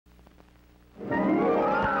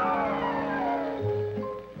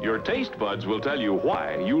taste buds will tell you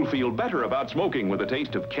why you'll feel better about smoking with a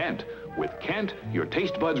taste of Kent. With Kent, your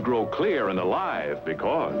taste buds grow clear and alive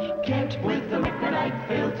because... Kent with the micronite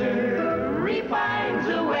filter refines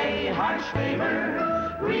away harsh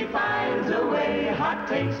flavor, refines away hot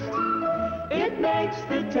taste. It makes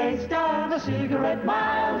the taste of a cigarette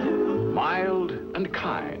mild. Mild and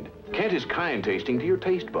kind. Kent is kind tasting to your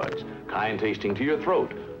taste buds, kind tasting to your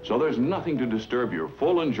throat. So there's nothing to disturb your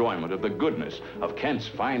full enjoyment of the goodness of Kent's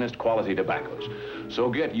finest quality tobaccos. So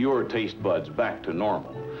get your taste buds back to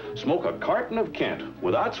normal. Smoke a carton of Kent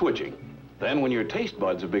without switching. Then when your taste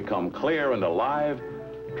buds have become clear and alive,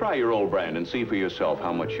 try your old brand and see for yourself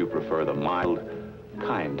how much you prefer the mild,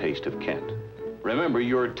 kind taste of Kent. Remember,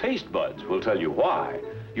 your taste buds will tell you why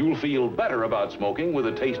you'll feel better about smoking with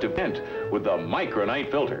a taste of Kent with the micronite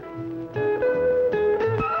filter.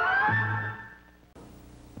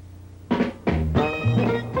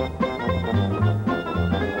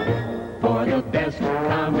 For the best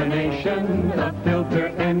combination of filter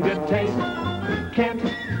and good taste, Kent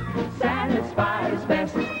satisfies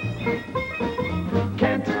best.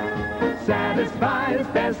 Kent satisfies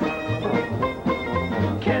best.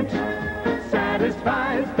 Kent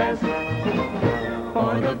satisfies best.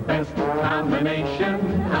 For the best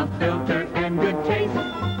combination of filter and good taste,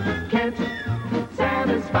 Kent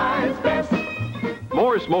satisfies best.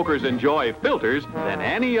 More smokers enjoy filters than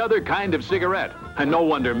any other kind of cigarette. And no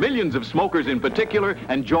wonder millions of smokers in particular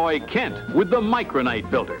enjoy Kent with the micronite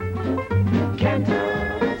filter. Kent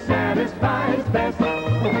satisfies best.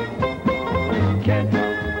 Kent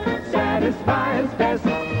satisfies best.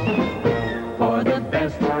 For the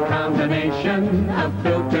best combination of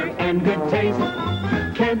filter and good taste,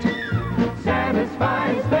 Kent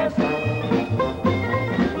satisfies best.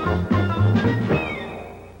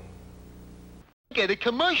 Get a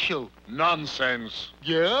commercial. Nonsense.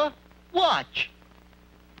 Yeah? Watch.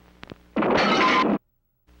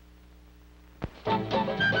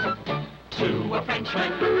 To a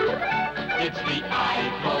Frenchman, it's the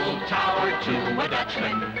Eiffel Tower. To a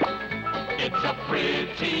Dutchman, it's a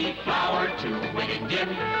pretty flower. To an Indian,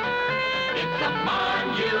 it's a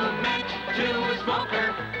monument. To a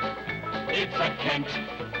smoker, it's a Kent.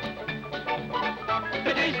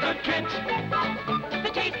 The taste of Kent. The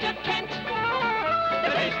taste of Kent.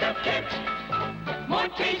 The taste of Kent. More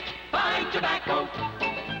taste, fine tobacco.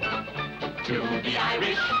 To the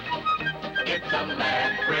Irish, it's a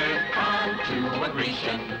leprechaun. To a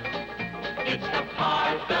Grecian, it's the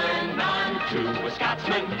Parthenon. To a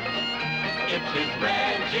Scotsman, it's his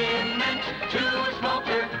regiment. To a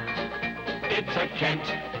smoker, it's a Kent.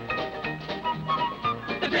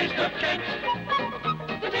 The taste of Kent.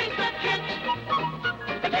 The taste of Kent.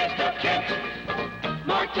 The taste of Kent.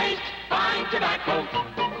 More taste, fine tobacco.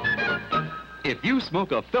 If you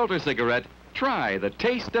smoke a filter cigarette, try the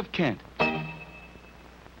taste of Kent.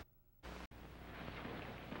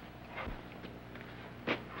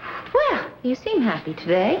 Well, you seem happy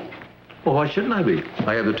today. Well, why shouldn't I be?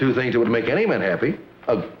 I have the two things that would make any man happy.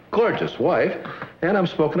 A gorgeous wife, and I'm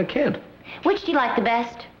smoking a Kent. Which do you like the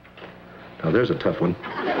best? Now, there's a tough one.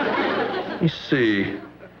 You see,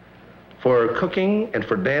 for cooking and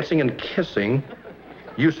for dancing and kissing,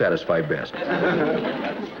 you satisfy best.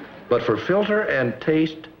 But for filter and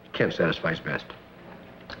taste, Kent satisfies best.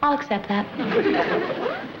 I'll accept that.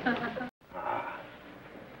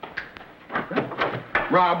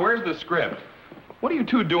 Rob, where's the script? What are you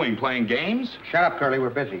two doing, playing games? Shut up, Curly.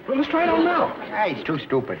 We're busy. Well, let's try it on Mel. Ah, he's too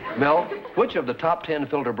stupid. Mel, which of the top 10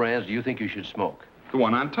 filter brands do you think you should smoke? The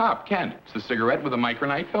one on top, Kent. It's the cigarette with a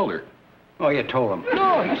micronite filter. Oh, you told him.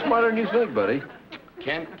 No, he's smarter than you think, buddy.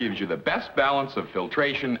 Kent gives you the best balance of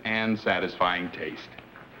filtration and satisfying taste.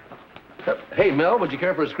 Hey, Mel, would you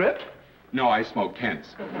care for a script? No, I smoke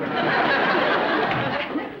Kents.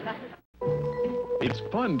 It's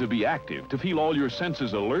fun to be active, to feel all your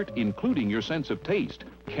senses alert, including your sense of taste.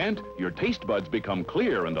 Kent, your taste buds become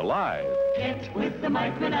clear and alive. Kent with the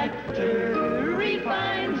micronite filter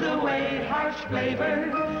refines away harsh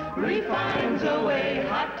flavor, refines away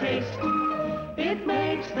hot taste. It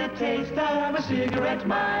makes the taste of a cigarette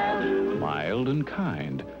mild. Mild and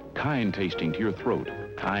kind. Kind tasting to your throat.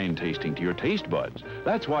 Kind tasting to your taste buds.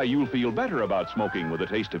 That's why you'll feel better about smoking with a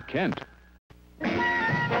taste of Kent.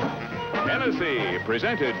 Tennessee,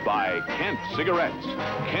 presented by Kent Cigarettes.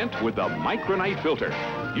 Kent with the micronite filter.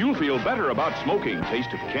 You'll feel better about smoking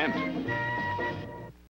taste of Kent.